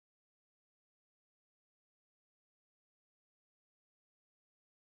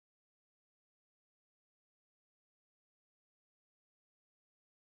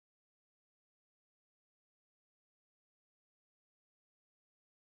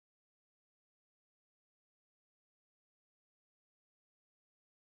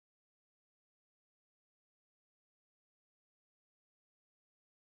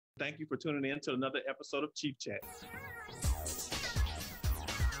Thank you for tuning in to another episode of Chief Chat.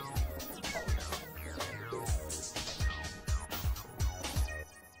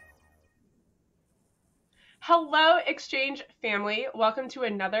 Hello, Exchange family. Welcome to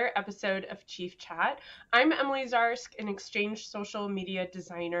another episode of Chief Chat. I'm Emily Zarsk, an Exchange social media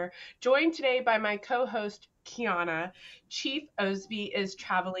designer, joined today by my co-host, Kiana. Chief Osby is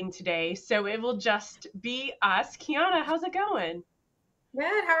traveling today, so it will just be us. Kiana, how's it going?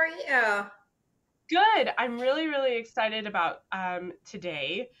 Good. How are you? Good. I'm really excited about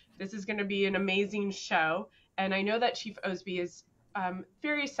today. This is going to be an amazing show, and I know that Chief Osby is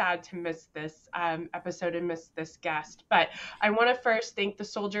very sad to miss this episode and miss this guest. But I want to first thank the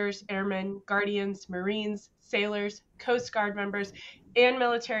soldiers, airmen, guardians, Marines, sailors, Coast Guard members, and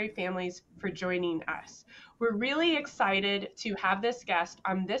military families for joining us. We're really excited to have this guest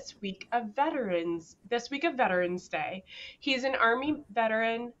on this week of Veterans Day. He's an Army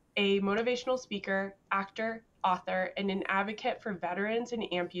veteran, a motivational speaker, actor, author, and an advocate for veterans and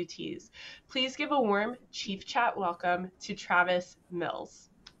amputees. Please give a warm Chief Chat welcome to Travis Mills.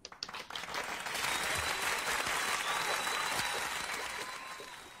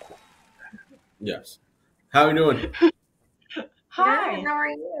 Yes. How are you doing? Hi. Good. How are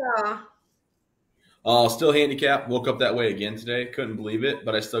you? Still handicapped. Woke up that way again today. Couldn't believe it,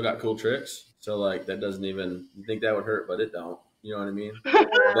 but I still got cool tricks. So like that doesn't even, you think that would hurt, but it don't. You know what I mean?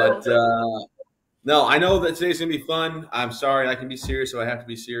 But no, I know that today's gonna be fun. I'm sorry, I can be serious, so I have to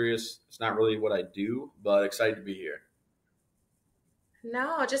be serious. It's not really what I do, but excited to be here.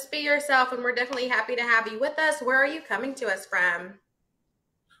 No, just be yourself, and we're definitely happy to have you with us. Where are you coming to us from?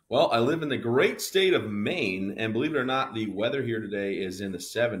 Well, I live in the great state of Maine, and believe it or not, the weather here today is in the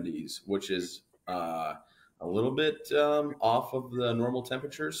 70s, which is a little bit off of the normal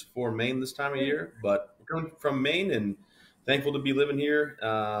temperatures for Maine this time of year. But we're coming from Maine, and thankful to be living here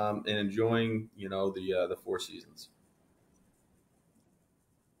and enjoying, the four seasons.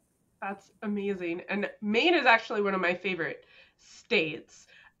 That's amazing. And Maine is actually one of my favorite states.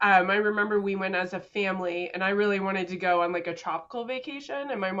 I remember we went as a family, and I really wanted to go on like a tropical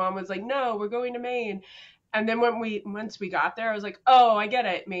vacation, and my mom was like, "No, we're going to Maine." And then once we got there, I was like, "Oh, I get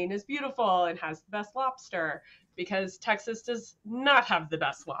it. Maine is beautiful and has the best lobster," because Texas does not have the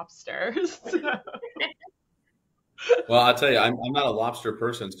best lobster. So. Well, I'll tell you, I'm not a lobster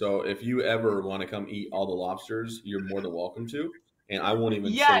person, so if you ever want to come eat all the lobsters, you're more than welcome to, and I won't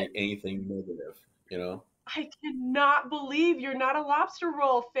even say anything negative, I cannot believe you're not a lobster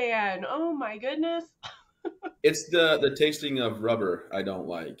roll fan. Oh my goodness. It's the tasting of rubber I don't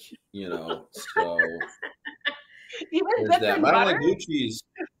like, so even there's that. But I don't like butter? blue cheese.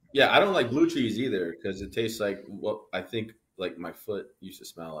 Yeah, I don't like blue cheese either because it tastes like what I think like my foot used to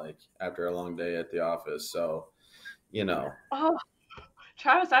smell like after a long day at the office. So, Oh,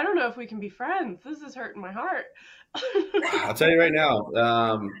 Travis, I don't know if we can be friends. This is hurting my heart. I'll tell you right now.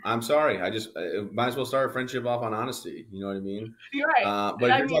 I'm sorry. I might as well start a friendship off on honesty. You know what I mean? You're right. But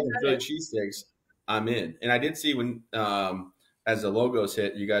if you're talking Philly cheesesteaks, I'm in. And I did see when, as the logos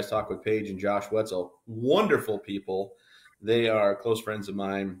hit, you guys talk with Paige and Josh Wetzel. Wonderful people. They are close friends of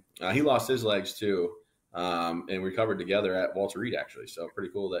mine. He lost his legs too, and recovered together at Walter Reed actually. So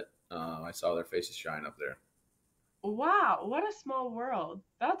pretty cool that I saw their faces shine up there. Wow, what a small world.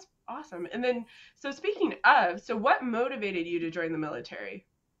 That's awesome. And then, so speaking of, what motivated you to join the military?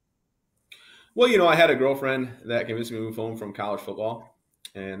 Well, I had a girlfriend that convinced me to move home from college football.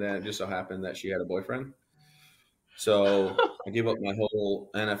 And then it just so happened that she had a boyfriend. So I gave up my whole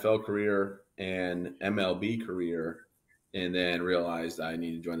NFL career and MLB career and then realized I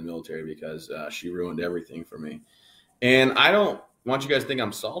needed to join the military because she ruined everything for me. And I don't want you guys to think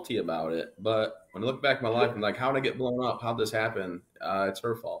I'm salty about it, but when I look back at my life, I'm like, how did I get blown up? How'd this happen? It's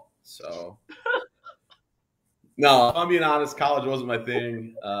her fault. So, no, if I'm being honest, college wasn't my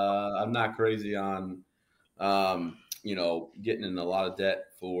thing. I'm not crazy on, getting in a lot of debt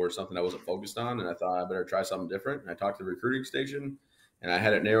for something I wasn't focused on. And I thought I better try something different. And I talked to the recruiting station and I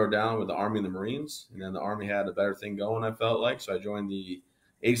had it narrowed down with the Army and the Marines. And then the Army had a better thing going, I felt like. So I joined the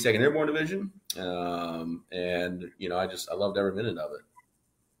 82nd Airborne Division. I loved every minute of it.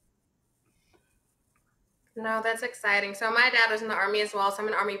 No, that's exciting. So my dad was in the Army as well, so I'm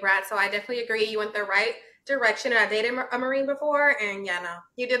an Army brat. So I definitely agree. You went the right direction. And I dated a Marine before, and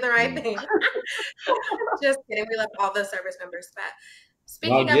you did the right thing. Just kidding. We love all the service members. But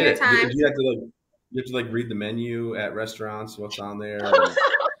speaking of your time, you have to read the menu at restaurants, what's on there,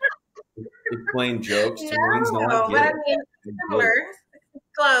 explain jokes to Marines. Similar.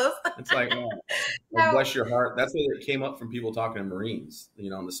 Close. It's like, no. Bless your heart. That's what it came up from people talking to Marines.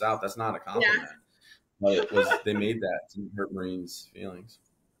 In the South, that's not a compliment. Yeah. But they made that to hurt Marines' feelings.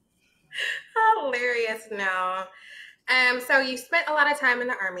 Hilarious. No. So you spent a lot of time in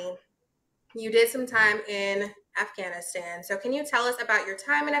the Army. You did some time in Afghanistan. So can you tell us about your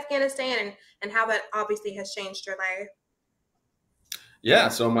time in Afghanistan and how that obviously has changed your life? Yeah,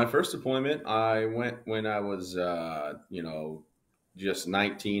 so my first deployment, I went when I was, just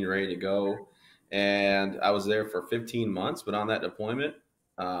 19, ready to go. And I was there for 15 months. But on that deployment,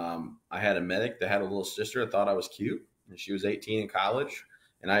 I had a medic that had a little sister that thought I was cute. And she was 18 in college,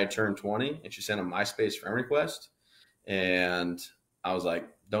 and I had turned 20. And she sent a MySpace friend request. And I was like,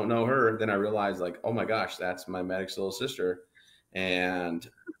 don't know her. Then I realized, like, oh my gosh, that's my medic's little sister. And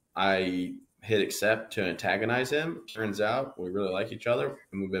I hit accept to antagonize him. Turns out we really like each other,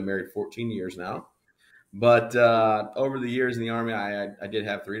 and we've been married 14 years now. But over the years in the Army, I did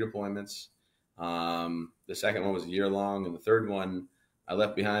have 3 deployments. The second one was a year long, and the third one, I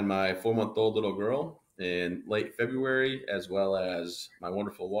left behind my 4-month-old little girl in late February, as well as my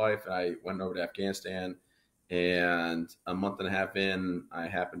wonderful wife. I went over to Afghanistan, and a month and a half in, I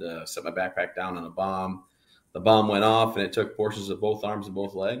happened to set my backpack down on a bomb. The bomb went off, and it took portions of both arms and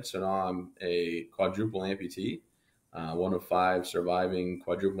both legs. So now I'm a quadruple amputee, one of 5 surviving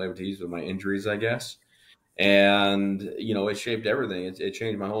quadruple amputees with my injuries, I guess. And it shaped everything. It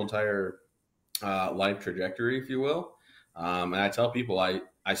changed my whole entire life trajectory, if you will. And I tell people,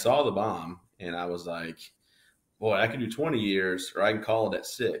 I saw the bomb, and I was like, boy, I can do 20 years, or I can call it at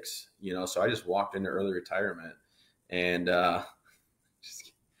 6. So I just walked into early retirement, and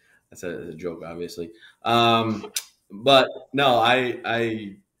that's a joke, obviously. But no,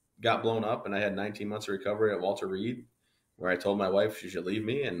 I got blown up, and I had 19 months of recovery at Walter Reed, where I told my wife she should leave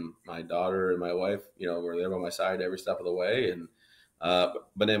me, and my daughter and my wife, were there by my side every step of the way, and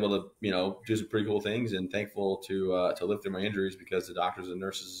been able to, do some pretty cool things, and thankful to live through my injuries, because the doctors and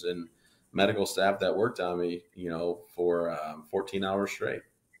nurses and medical staff that worked on me, for 14 hours straight.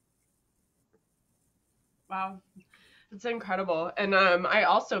 Wow. It's incredible. And I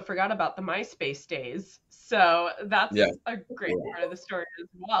also forgot about the MySpace days. So that's Yeah. a great part of the story as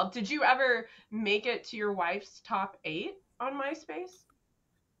well. Did you ever make it to your wife's top 8 on MySpace?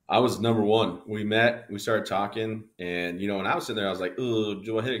 I was number 1. We met, we started talking, and when I was sitting there, I was like, "Oh,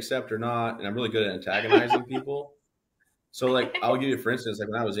 do I hit accept or not?" And I'm really good at antagonizing people. So, like, I'll give you, for instance, like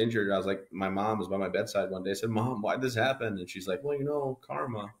when I was injured, I was like, my mom was by my bedside one day. I said, "Mom, why'd this happen?" And she's like, "Well,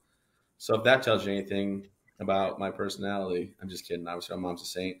 karma." So if that tells you anything about my personality, I'm just kidding. Obviously, my mom's a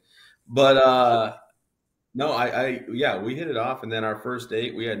saint. But no, yeah, we hit it off, and then our first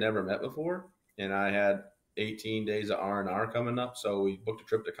date, we had never met before, and I had 18 days of R&R coming up, so we booked a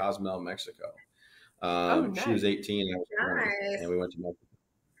trip to Cozumel, Mexico. Oh, She was nice. 18, and I was 20, Nice. and we went to Mexico.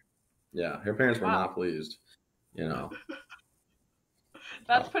 Yeah, her parents were Wow. not pleased.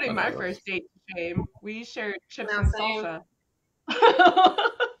 That's putting my whatever. first date to shame. We shared chips No, and same. salsa.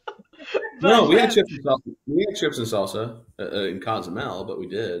 No, But we had chips and salsa. We had chips and salsa in Cozumel, but we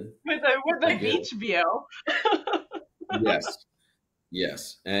did. with a We did. beach view. Yes,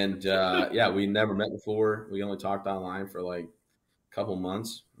 yes, and yeah, we never met before. We only talked online for like a couple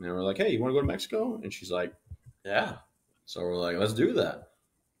months, and we're like, "Hey, you want to go to Mexico?" And she's like, "Yeah." So we're like, "Let's do that."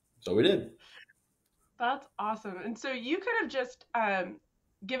 So we did. That's awesome. And so you could have just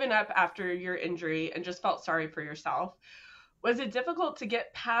given up after your injury and just felt sorry for yourself. Was it difficult to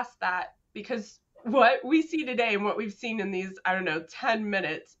get past that? Because what we see today and what we've seen in these, I don't know, 10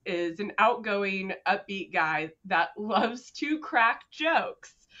 minutes is an outgoing, upbeat guy that loves to crack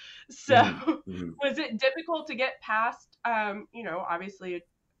jokes. So Mm-hmm. was it difficult to get past, obviously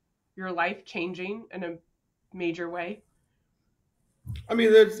your life changing in a major way? I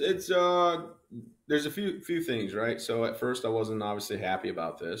mean, there's a few things, right? So at first, I wasn't obviously happy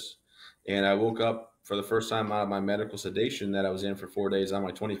about this, and I woke up for the first time out of my medical sedation that I was in for 4 days on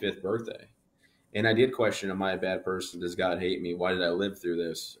my 25th birthday. And I did question, am I a bad person? Does God hate me? Why did I live through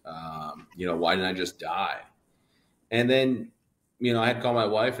this? Why didn't I just die? And then, I had to call my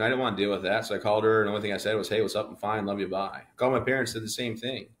wife, and I didn't want to deal with that. So I called her, and the only thing I said was, "Hey, what's up? I'm fine. Love you. Bye." Called my parents, did the same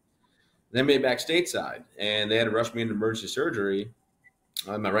thing. Then made it back stateside, and they had to rush me into emergency surgery.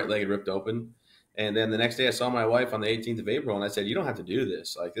 My right leg had ripped open. And then the next day, I saw my wife on the 18th of April, and I said, "You don't have to do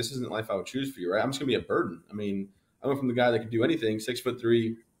this. Like, this isn't the life I would choose for you, right? I'm just going to be a burden." I mean, I went from the guy that could do anything,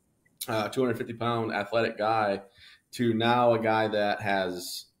 6'3", 250-pound athletic guy, to now a guy that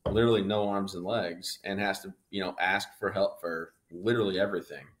has literally no arms and legs and has to, ask for help for literally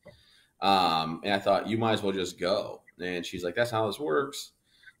everything. And I thought, you might as well just go. And she's like, "That's how this works."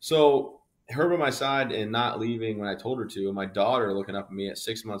 So her by my side and not leaving when I told her to, and my daughter looking up at me at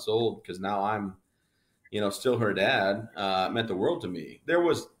 6 months old, because now I'm, still her dad, meant the world to me. There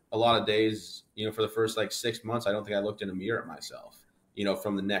was a lot of days, for the first like 6 months, I don't think I looked in a mirror at myself.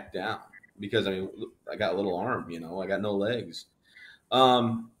 from the neck down, because I mean, I got a little arm, I got no legs.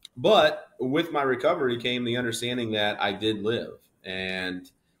 But with my recovery came the understanding that I did live. And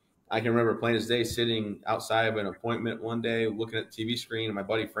I can remember plain as day sitting outside of an appointment one day, looking at the TV screen, and my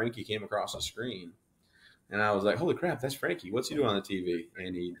buddy Frankie came across the screen. And I was like, holy crap, that's Frankie. What's he doing on the TV?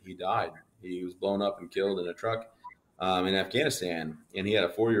 And he died. He was blown up and killed in a truck in Afghanistan. And he had a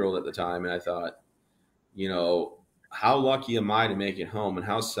 4-year-old at the time. And I thought, how lucky am I to make it home? And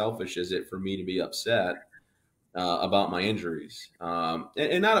how selfish is it for me to be upset about my injuries?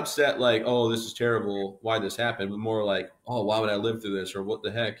 And not upset like, oh, this is terrible, why this happened, but more like, oh, why would I live through this, or what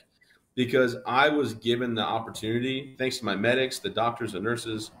the heck? Because I was given the opportunity, thanks to my medics, the doctors, the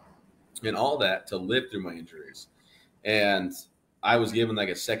nurses, and all that, to live through my injuries. And I was given like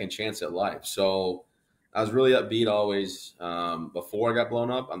a second chance at life. So I was really upbeat always. Before I got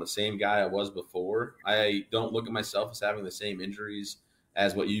blown up, I'm the same guy I was before. I don't look at myself as having the same injuries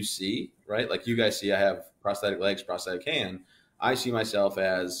as what you see, right? Like you guys see, I have prosthetic legs, prosthetic hand. I see myself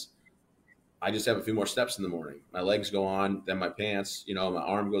as, I just have a few more steps in the morning. My legs go on, then my pants, my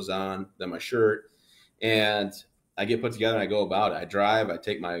arm goes on, then my shirt. And I get put together and I go about it. I drive, I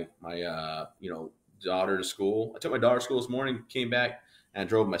take my daughter to school. I took my daughter to school this morning, came back, and I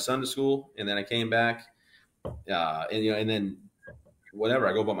drove my son to school. And then I came back, and then whatever,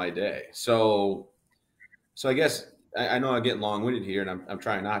 I go about my day. So I guess I know I'm getting long-winded here, and I'm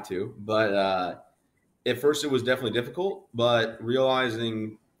trying not to, but at first it was definitely difficult, but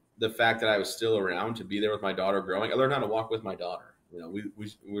realizing the fact that I was still around to be there with my daughter growing, I learned how to walk with my daughter. We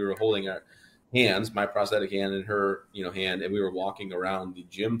were holding our hands, my prosthetic hand and her, hand, and we were walking around the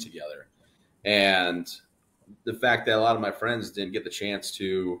gym together. And the fact that a lot of my friends didn't get the chance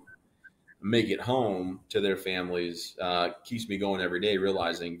to make it home to their families keeps me going every day,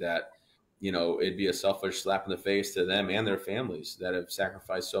 realizing that, it'd be a selfish slap in the face to them and their families that have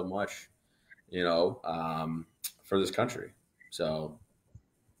sacrificed so much, for this country. So,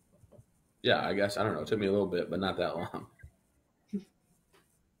 yeah, I guess, I don't know, it took me a little bit, but not that long.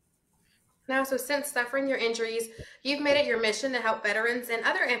 Now, so since suffering your injuries, you've made it your mission to help veterans and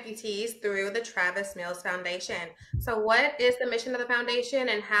other amputees through the Travis Mills Foundation. So what is the mission of the foundation,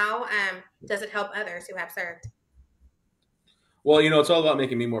 and how does it help others who have served? Well, it's all about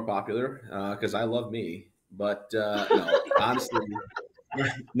making me more popular, because I love me. But no, honestly,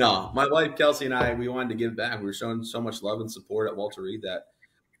 no, my wife, Kelsey, and I, we wanted to give back. We were showing so much love and support at Walter Reed that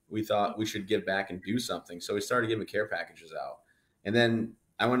we thought we should give back and do something. So we started giving care packages out. And then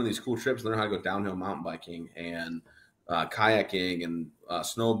I went on these cool trips, learned how to go downhill mountain biking and kayaking and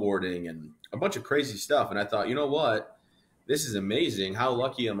snowboarding and a bunch of crazy stuff. And I thought, you know what? This is amazing. How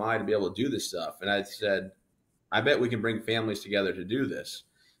lucky am I to be able to do this stuff? And I said, I bet we can bring families together to do this.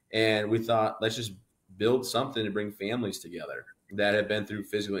 And we thought, let's just build something to bring families together that have been through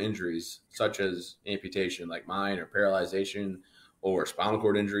physical injuries, such as amputation like mine, or paralyzation, or spinal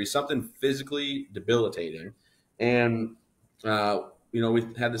cord injury, something physically debilitating. And we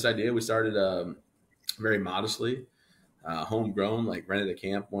had this idea. We started very modestly, homegrown, like rented a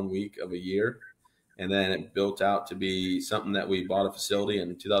camp 1 week of a year. And then it built out to be something that we bought a facility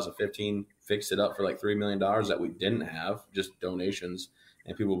in 2015, fixed it up for like $3 million that we didn't have, just donations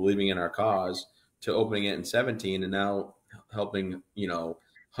and people believing in our cause, to opening it in 17, and now helping,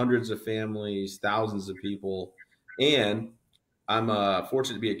 hundreds of families, thousands of people. And I'm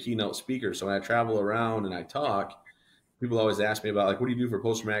fortunate to be a keynote speaker. So when I travel around and I talk, people always ask me about, like, what do you do for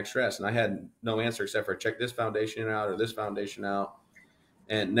post-traumatic stress? And I had no answer except for check this foundation out or this foundation out.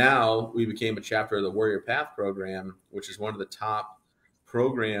 And now we became a chapter of the Warrior Path program, which is one of the top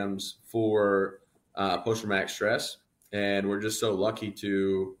programs for post-traumatic stress. And we're just so lucky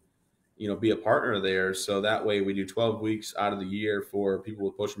to, be a partner there. So that way we do 12 weeks out of the year for people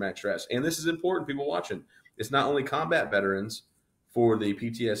with post-traumatic stress. And this is important, people watching. It's not only combat veterans for the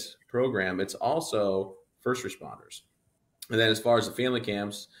PTS program, it's also first responders. And then as far as the family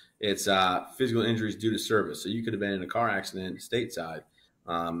camps, it's physical injuries due to service. So you could have been in a car accident stateside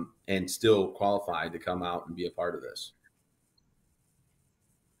and still qualified to come out and be a part of this.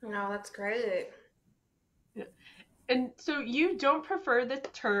 No, that's great. Yeah. And so you don't prefer the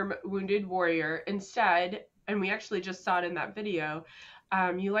term wounded warrior. Instead, and we actually just saw it in that video,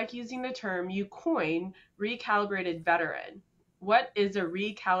 you like using the term you coin recalibrated veteran. What is a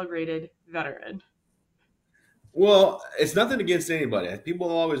recalibrated veteran? Well, it's nothing against anybody. People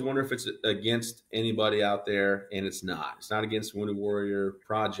always wonder if it's against anybody out there, and it's not. It's not against Wounded Warrior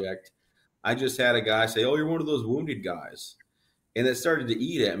Project. I just had a guy say, oh, you're one of those wounded guys. And it started to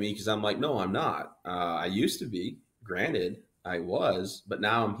eat at me because I'm like, no, I'm not. I used to be. Granted, I was, but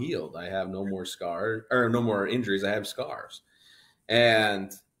now I'm healed. I have no more scars or no more injuries. I have scars.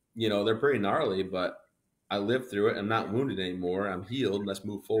 And, they're pretty gnarly, but I lived through it. I'm not wounded anymore. I'm healed. Let's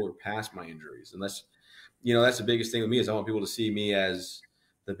move forward past my injuries. And that's the biggest thing with me is I want people to see me as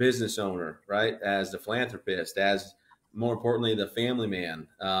the business owner, right? As the philanthropist, as more importantly, the family man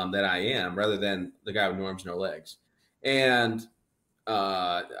that I am, rather than the guy with no arms, no legs. And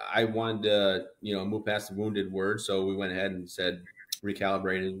I wanted to, move past the wounded word. So we went ahead and said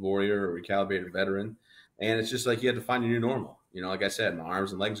recalibrated warrior or recalibrated veteran. And it's just like you have to find your new normal. Like I said, my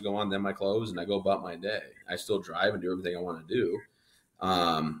arms and legs go on, then my clothes, and I go about my day. I still drive and do everything I want to do.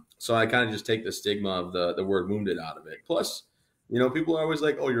 So I kind of just take the stigma of the word wounded out of it. Plus, people are always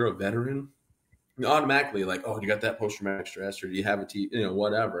like, oh, you're a veteran. Automatically like, oh, you got that post-traumatic stress or do you have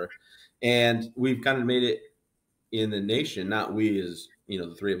whatever. And we've kind of made it in the nation, not we as,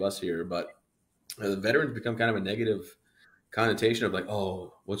 the three of us here, but the veterans become kind of a negative connotation of like,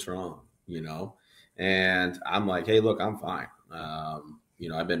 oh, what's wrong? And I'm like, hey, look, I'm fine.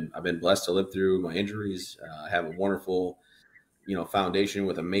 I've been blessed to live through my injuries. I have a wonderful, foundation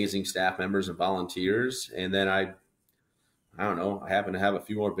with amazing staff members and volunteers. And then I don't know, I happen to have a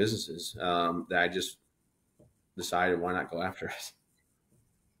few more businesses that I just decided why not go after it.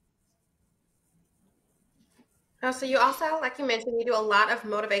 Oh, so you also, like you mentioned, you do a lot of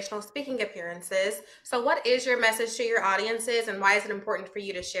motivational speaking appearances. So what is your message to your audiences and why is it important for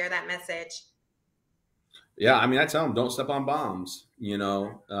you to share that message? Yeah, I tell them don't step on bombs,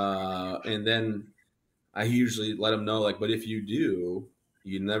 and then I usually let them know, like, but if you do,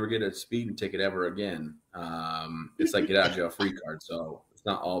 you never get a speeding ticket ever again. It's like get out of jail free card, so it's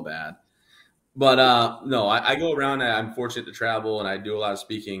not all bad. But no, I go around. I'm fortunate to travel, and I do a lot of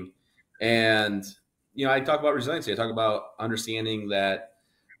speaking. And I talk about resiliency. I talk about understanding that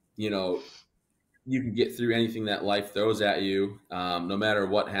you can get through anything that life throws at you, no matter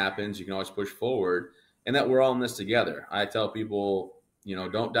what happens. You can always push forward, and that we're all in this together. I tell people,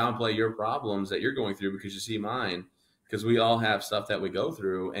 don't downplay your problems that you're going through because you see mine, because we all have stuff that we go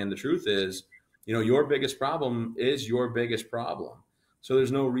through. And the truth is, your biggest problem is your biggest problem. So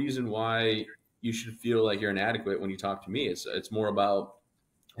there's no reason why you should feel like you're inadequate when you talk to me. It's more about,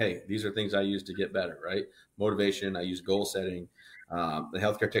 hey, these are things I use to get better, right? Motivation. I use goal setting. The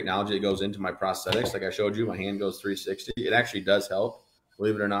healthcare technology that goes into my prosthetics, like I showed you, my hand goes 360. It actually does help,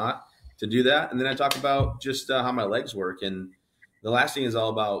 believe it or not, to do that. And then I talk about just how my legs work. And the last thing is all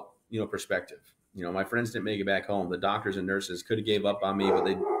about, perspective. My friends didn't make it back home. The doctors and nurses could have gave up on me, but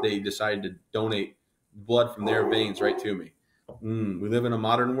they decided to donate blood from their veins right to me. We live in a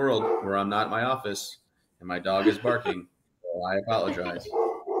modern world where I'm not in my office and my dog is barking. So I apologize.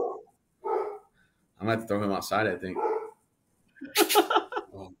 I'm going to have to throw him outside, I think.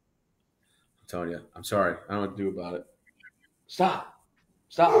 Oh, I'm telling you, I'm sorry. I don't know what to do about it. Stop,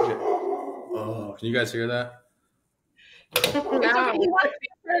 Jim. Oh, can you guys hear that? It's okay. You want to be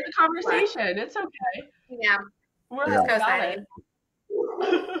part of the conversation. It's okay. Yeah. We're about it.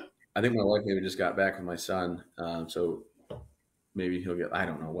 I think my wife maybe just got back with my son, so maybe he'll get. I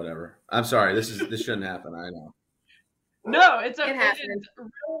don't know. Whatever. I'm sorry. This shouldn't happen. I know. No, it's okay. It's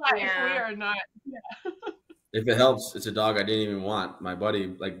real life. Yeah. We are not. Yeah. If it helps, it's a dog I didn't even want. My buddy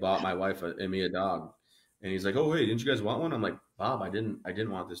bought my wife and me a dog, and he's like, "Oh, hey, didn't you guys want one?" I'm like, "Bob, I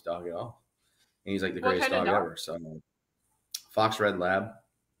didn't want this dog at all." And he's like, "The greatest dog ever." So, Fox Red Lab.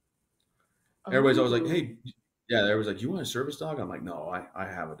 Everybody's always like, "Hey, yeah." Everybody's like, "You want a service dog?" I'm like, "No, I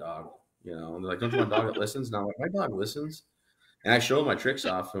have a dog." And they're like, "Don't you want a dog that listens?" And I'm like, "My dog listens." And I show my tricks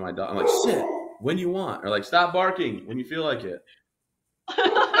off to my dog. I'm like, "Sit when you want," or like, "Stop barking when you feel like it."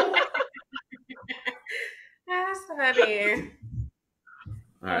 That's funny.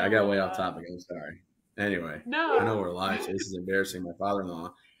 All right, I got way off topic. I'm sorry. Anyway, no. I know we're live, so this is embarrassing. My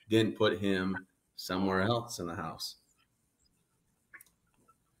father-in-law didn't put him somewhere else in the house.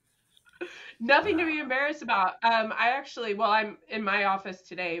 Nothing to be embarrassed about. I'm in my office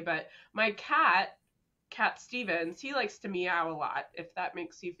today, but my cat Stevens, he likes to meow a lot, if that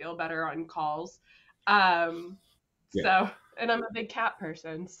makes you feel better on calls. So, and I'm a big cat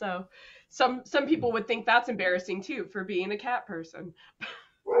person, so some people would think that's embarrassing too for being a cat person.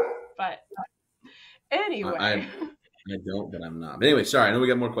 But anyway, I don't, but I'm not. But anyway, sorry. I know we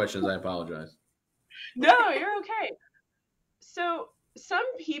got more questions. I apologize. No, you're okay. So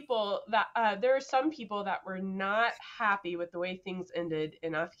there are some people that were not happy with the way things ended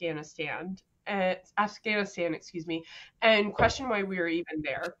in Afghanistan, excuse me, and question why we were even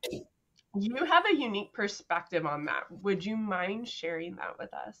there. You have a unique perspective on that. Would you mind sharing that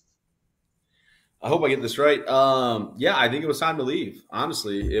with us? I hope I get this right. Yeah, I think it was time to leave.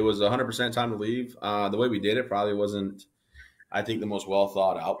 Honestly, it was 100% time to leave. The way we did it probably wasn't, I think, the most well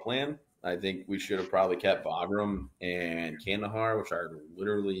thought out plan. I think we should have probably kept Bagram and Kandahar, which are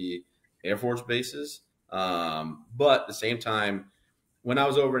literally Air Force bases. But at the same time, when I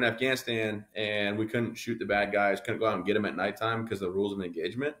was over in Afghanistan and we couldn't shoot the bad guys, couldn't go out and get them at nighttime because of the rules of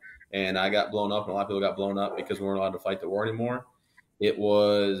engagement, and I got blown up, and a lot of people got blown up because we weren't allowed to fight the war anymore. It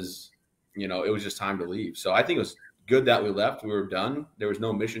was, it was just time to leave. So I think it was good that we left. We were done. There was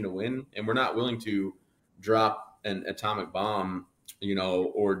no mission to win, and we're not willing to drop an atomic bomb,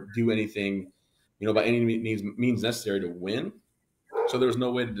 or do anything, by any means necessary to win. So there was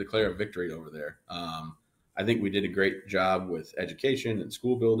no way to declare a victory over there. I think we did a great job with education and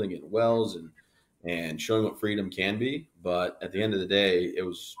school building and wells and showing what freedom can be. But at the end of the day, it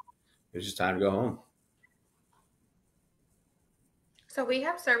was just time to go home. So we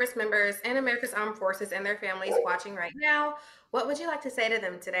have service members in America's Armed Forces and their families watching right now. What would you like to say to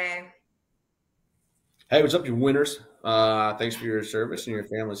them today? Hey, what's up, you winners? Thanks for your service and your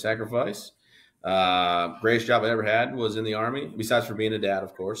family sacrifice. Greatest job I ever had was in the Army, besides for being a dad,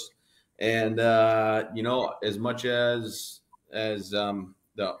 of course. And as much as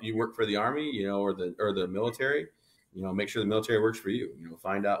you work for the Army, or the military, make sure the military works for you.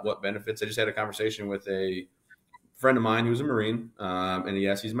 Find out what benefits. I just had a conversation with a friend of mine who's a Marine, and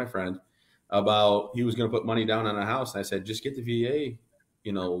yes, he's my friend. About he was going to put money down on a house, and I said, just get the VA,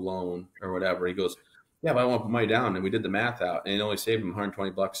 loan or whatever. He goes, yeah, but I don't want to put money down. And we did the math out, and it only saved him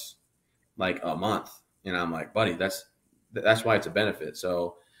 $120 like a month. And I'm like, buddy, that's why it's a benefit.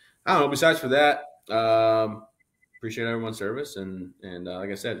 So I don't know. Besides for that, appreciate everyone's service, and like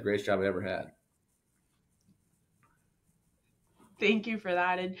I said, the greatest job I ever had. Thank you for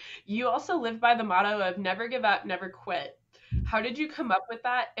that. And you also live by the motto of never give up, never quit. How did you come up with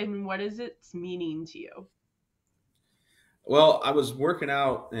that, and what is its meaning to you? Well, I was working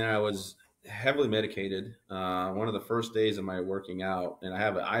out, and I was heavily medicated. One of the first days of my working out, and I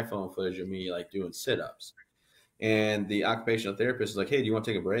have an iPhone footage of me like doing sit-ups. And the occupational therapist is like, hey, do you want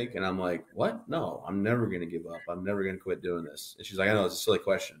to take a break? And I'm like, what? No, I'm never going to give up. I'm never going to quit doing this. And she's like, I know, it's a silly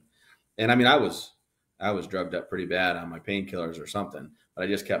question. And I mean, I was drugged up pretty bad on my painkillers or something, but I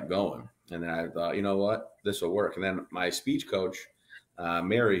just kept going. And then I thought, you know what, this will work. And then my speech coach,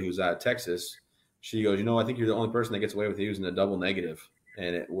 Mary, who's out of Texas, she goes, I think you're the only person that gets away with using a double negative,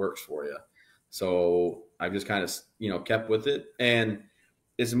 and it works for you. So I just kind of, kept with it. And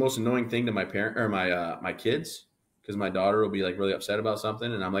it's the most annoying thing to my parent or my kids, because my daughter will be like really upset about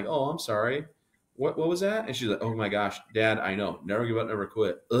something, and I'm like, oh, I'm sorry. What was that? And she's like, oh my gosh, Dad, I know. Never give up, never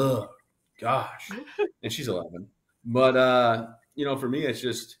quit. Ugh, gosh. And she's 11. But for me, it's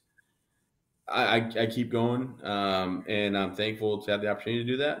just I keep going, and I'm thankful to have the opportunity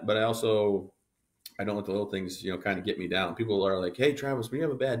to do that. But I don't let the little things, kind of get me down. People are like, hey, Travis, when you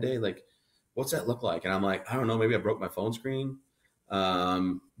have a bad day, like, what's that look like? And I'm like, I don't know, maybe I broke my phone screen.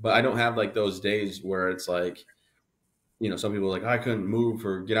 But I don't have like those days where it's like, some people are like, I couldn't move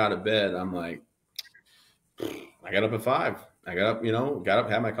or get out of bed. I'm like, I got up at 5. I got up,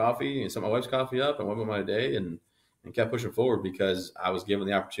 had my coffee and set my wife's coffee up and went with my day and kept pushing forward because I was given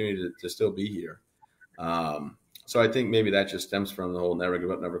the opportunity to still be here. So I think maybe that just stems from the whole never give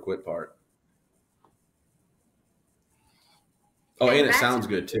up, never quit part. Oh, and it sounds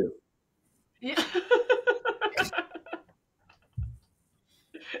good too. Yeah.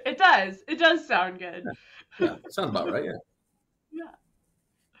 It does. It does sound good. Yeah, sounds about right. Yeah.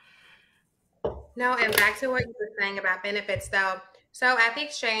 No, and back to what you were saying about benefits, though. So at the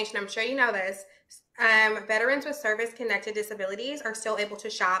exchange, and I'm sure you know this, veterans with service-connected disabilities are still able to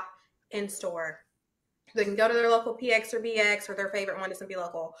shop in store. They can go to their local PX or BX or their favorite one doesn't be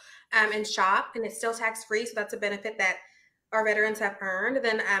local, and shop, and it's still tax-free. So that's a benefit that our veterans have earned.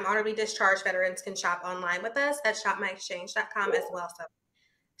 Then honorably discharged veterans can shop online with us at shopmyexchange.com as well. So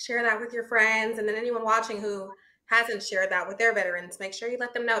share that with your friends, and then anyone watching who hasn't shared that with their veterans, make sure you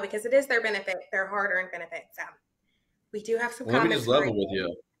let them know because it is their benefit, their hard-earned benefit. So we do have some comments. Let me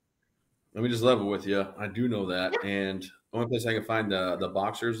just level with you. I do know that, yeah. And the only place I can find the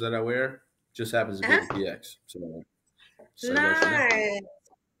boxers that I wear just happens to be the PX. So nice.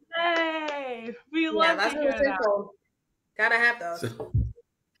 Yay! We love to hear that. Cool. Gotta have those. So,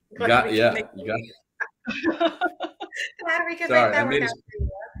 you got. Glad we could make that work out.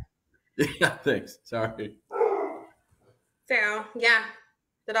 Yeah, thanks. Sorry. So, yeah,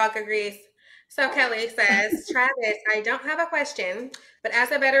 the dog agrees. So Kelly says, Travis, I don't have a question, but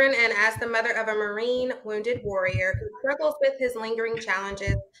as a veteran and as the mother of a Marine wounded warrior who struggles with his lingering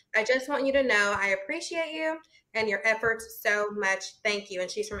challenges, I just want you to know I appreciate you and your efforts so much. Thank you.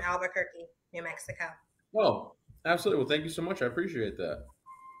 And she's from Albuquerque, New Mexico. Oh, absolutely. Well, thank you so much. I appreciate that.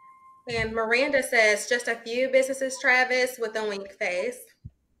 And Miranda says, just a few businesses, Travis, with a wink face.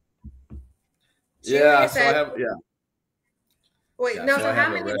 Yeah, Julia so I said, have wait, yeah, no, so so I have how a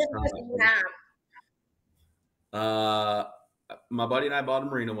many businesses restaurant. do you have? Uh, my buddy and I bought a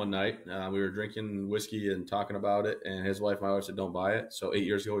marina one night. We were drinking whiskey and talking about it, and his wife, my wife, said, "Don't buy it." So 8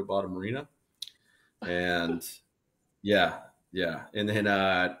 years ago, we bought a marina, and yeah, yeah. And then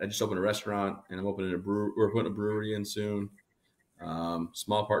I just opened a restaurant, and I'm opening a brew. We're putting a brewery in soon.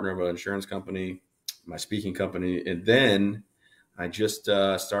 Small partner of an insurance company, my speaking company, and then I just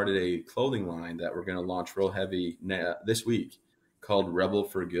started a clothing line that we're going to launch real heavy this week called Rebel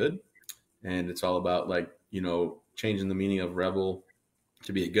for Good, and it's all about like changing the meaning of rebel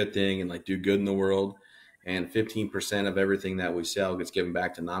to be a good thing and like do good in the world. And 15% of everything that we sell gets given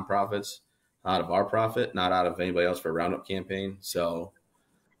back to nonprofits out of our profit, not out of anybody else for a roundup campaign. So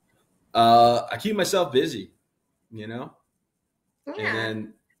I keep myself busy, you know, and Yeah.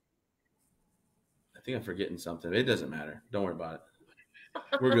 then I think I'm forgetting something. It doesn't matter. Don't worry about it.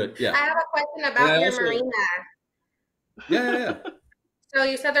 We're good. I Yeah. have a question And I about your also, marina. yeah. So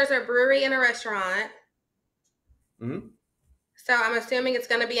you said there's a brewery and a restaurant. Mm-hmm. So I'm assuming it's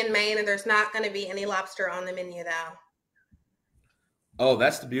going to be in Maine and there's not going to be any lobster on the menu though. Oh,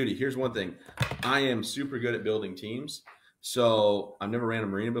 that's the beauty. Here's one thing. I am super good at building teams. So I've never ran a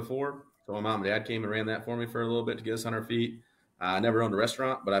marina before. So my mom and dad came and ran that for me for a little bit to get us on our feet. I never owned a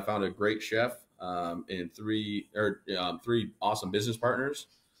restaurant, but I found a great chef and three awesome business partners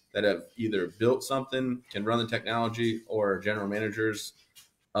that have either built something, can run the technology, or are general managers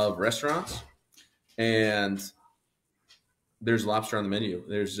of restaurants. And there's lobster on the menu.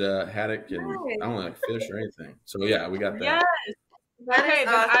 There's haddock and I don't like fish or anything. So yeah, we got that. Yes. That Okay, is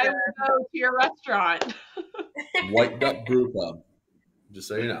then I awesome. will go to your restaurant. White Duck Brew Pub, just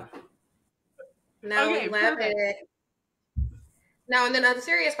so you know. No, Okay, we love perfect. it. Now, and then a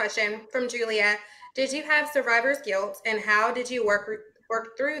serious question from Julia. Did you have survivor's guilt and how did you work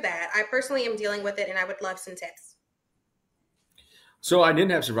through that? I personally am dealing with it and I would love some tips. So I didn't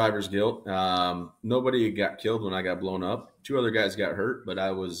have survivor's guilt. Nobody got killed when I got blown up. Two other guys got hurt, but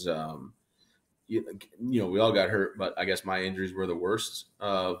I was, we all got hurt. But I guess my injuries were the worst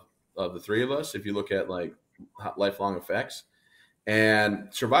of the three of us. If you look at like lifelong effects and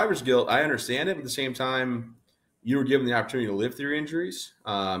survivor's guilt, I understand it. But at the same time, you were given the opportunity to live through your injuries,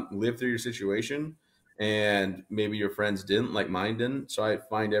 live through your situation, and maybe your friends didn't, like mine didn't. So I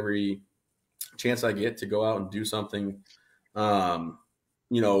find every chance I get to go out and do something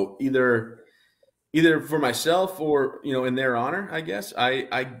either for myself or in their honor. I guess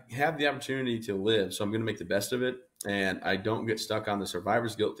I have the opportunity to live, so I'm going to make the best of it, and I don't get stuck on the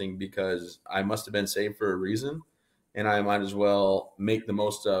survivor's guilt thing because I must have been saved for a reason, and I might as well make the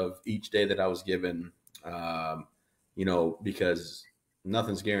most of each day that I was given. Because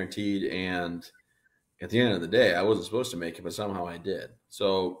nothing's guaranteed, and at the end of the day, I wasn't supposed to make it, but somehow I did.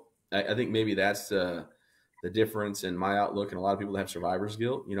 So I think maybe that's the difference in my outlook and a lot of people that have survivor's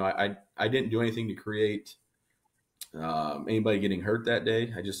guilt. I didn't do anything to create anybody getting hurt that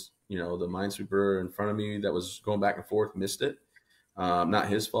day. I just, the minesweeper in front of me that was going back and forth missed it. Not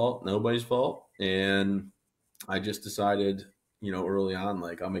his fault, nobody's fault. And I just decided, early on,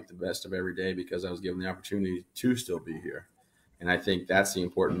 like I'll make the best of every day because I was given the opportunity to still be here. And I think that's the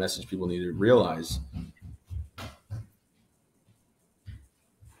important message people need to realize.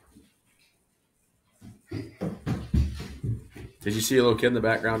 Did you see a little kid in the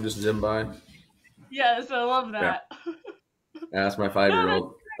background just zim by? Yes, I love that. Yeah, that's my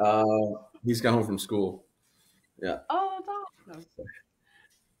 5-year-old. He's got home from school. Yeah. Oh, that's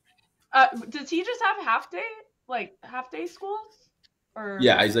awesome. Does he just have half day schools? Or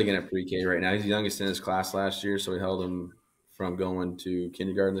Yeah, he's like in a pre-K right now. He's the youngest in his class last year, so we held him from going to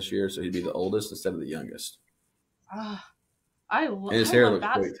kindergarten this year, so he'd be the oldest instead of the youngest. And his hair looks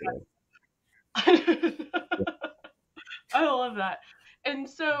great today. I love that. And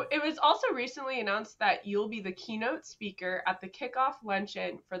so it was also recently announced that you'll be the keynote speaker at the kickoff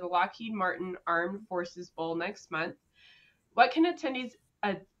luncheon for the Lockheed Martin Armed Forces Bowl next month. What can attendees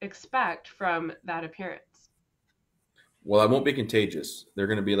expect from that appearance? Well, I won't be contagious. They're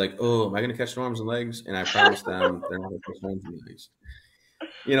going to be like, "Oh, am I going to catch arms and legs?" And I promise them they're not going to catch arms and legs.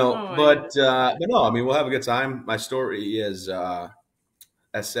 But no, I mean, we'll have a good time. My story is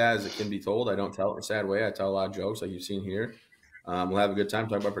as sad as it can be told. I don't tell it in a sad way. I tell a lot of jokes like you've seen here. We'll have a good time,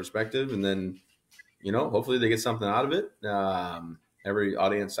 talk about perspective, and then, hopefully they get something out of it. Every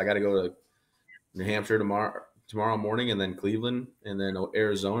audience, I got to go to New Hampshire tomorrow morning, and then Cleveland, and then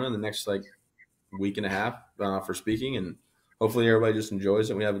Arizona in the next week and a half for speaking, and hopefully everybody just enjoys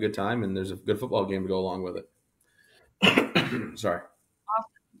it. We have a good time, and there's a good football game to go along with it. Sorry.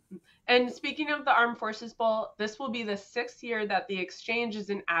 And speaking of the Armed Forces Bowl, this will be the 6th year that the Exchange is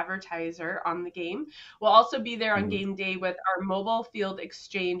an advertiser on the game. We'll also be there on game day with our mobile field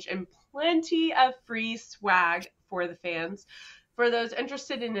exchange and plenty of free swag for the fans. For those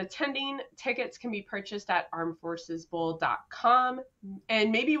interested in attending, tickets can be purchased at armedforcesbowl.com.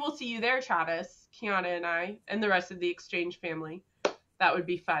 And maybe we'll see you there, Travis, Kiana, and I, and the rest of the Exchange family. That would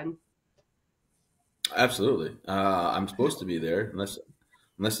be fun. Absolutely. I'm supposed to be there unless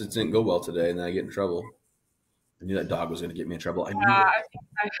it didn't go well today and then I get in trouble. I knew that dog was going to get me in trouble.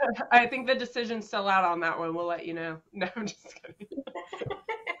 I think the decision's still out on that one. We'll let you know. No, I'm just kidding.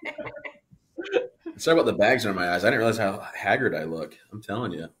 Sorry about the bags under my eyes. I didn't realize how haggard I look. I'm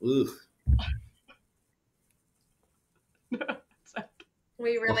telling you. Ugh.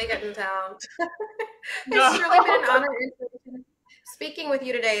 We really couldn't tell. It's really been an honor speaking with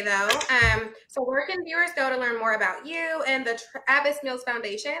you today, though. So where can viewers go to learn more about you and the Travis Mills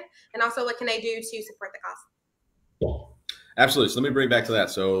Foundation? And also what can they do to support the cause? Absolutely. So let me bring back to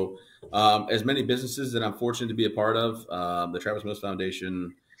that. So as many businesses that I'm fortunate to be a part of, the Travis Mills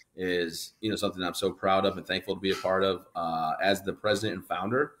Foundation is, something I'm so proud of and thankful to be a part of. As the president and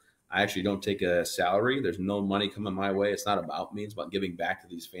founder, I actually don't take a salary. There's no money coming my way. It's not about me. It's about giving back to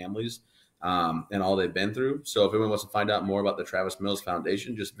these families and all they've been through. So if anyone wants to find out more about the Travis Mills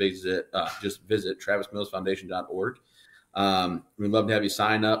Foundation, just visit travismillsfoundation.org. We'd love to have you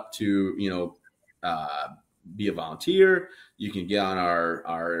sign up to, be a volunteer. You can get on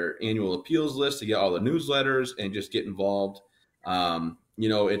our annual appeals list to get all the newsletters and just get involved.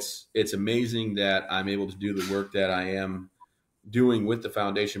 It's amazing that I'm able to do the work that I am doing with the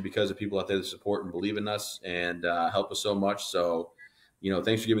foundation because of people out there that support and believe in us and help us so much. So,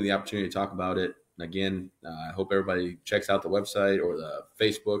 thanks for giving me the opportunity to talk about it. Again, I hope everybody checks out the website or the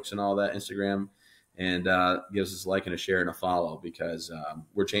Facebooks and all that, Instagram, and gives us a like and a share and a follow because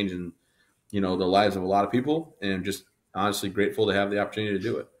we're changing, the lives of a lot of people, and just honestly grateful to have the opportunity to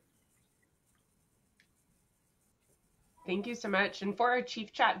do it. Thank you so much. And for our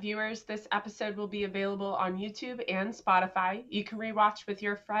Chief Chat viewers, this episode will be available on YouTube and Spotify. You can rewatch with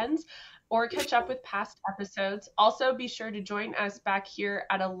your friends or catch up with past episodes. Also, be sure to join us back here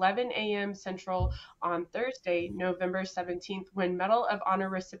at 11 a.m. Central on Thursday, November 17th, when Medal of Honor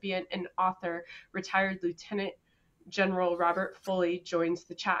recipient and author, retired Lieutenant General Robert Foley joins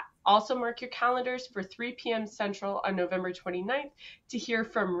the chat. Also mark your calendars for 3 p.m. Central on November 29th to hear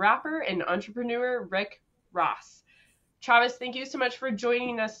from rapper and entrepreneur Rick Ross. Travis, thank you so much for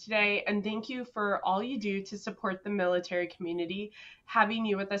joining us today, and thank you for all you do to support the military community. Having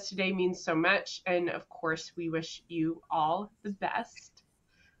you with us today means so much, and of course, we wish you all the best.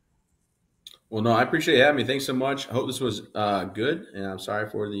 Well, no, I appreciate you having me. Thanks so much. I hope this was good, and I'm sorry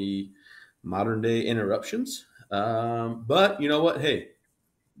for the modern day interruptions. But you know what? Hey,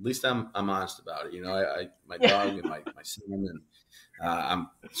 at least I'm honest about it. My dog and my son, and I'm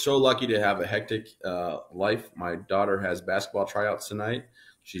so lucky to have a hectic life. My daughter has basketball tryouts tonight.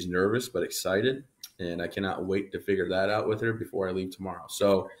 She's nervous but excited, and I cannot wait to figure that out with her before I leave tomorrow.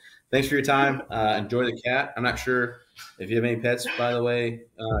 So thanks for your time. Enjoy the cat. I'm not sure if you have any pets, by the way,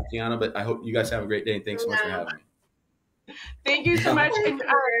 Kiana, but I hope you guys have a great day, and thanks so much for having me. Thank you so much. And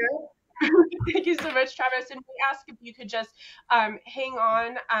thank you so much, Travis. And we ask if you could just hang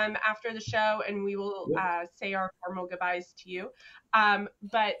on after the show, and we will say our formal goodbyes to you.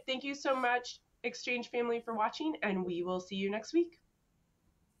 But thank you so much, Exchange family, for watching, and we will see you next week.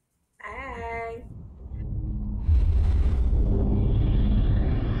 Bye.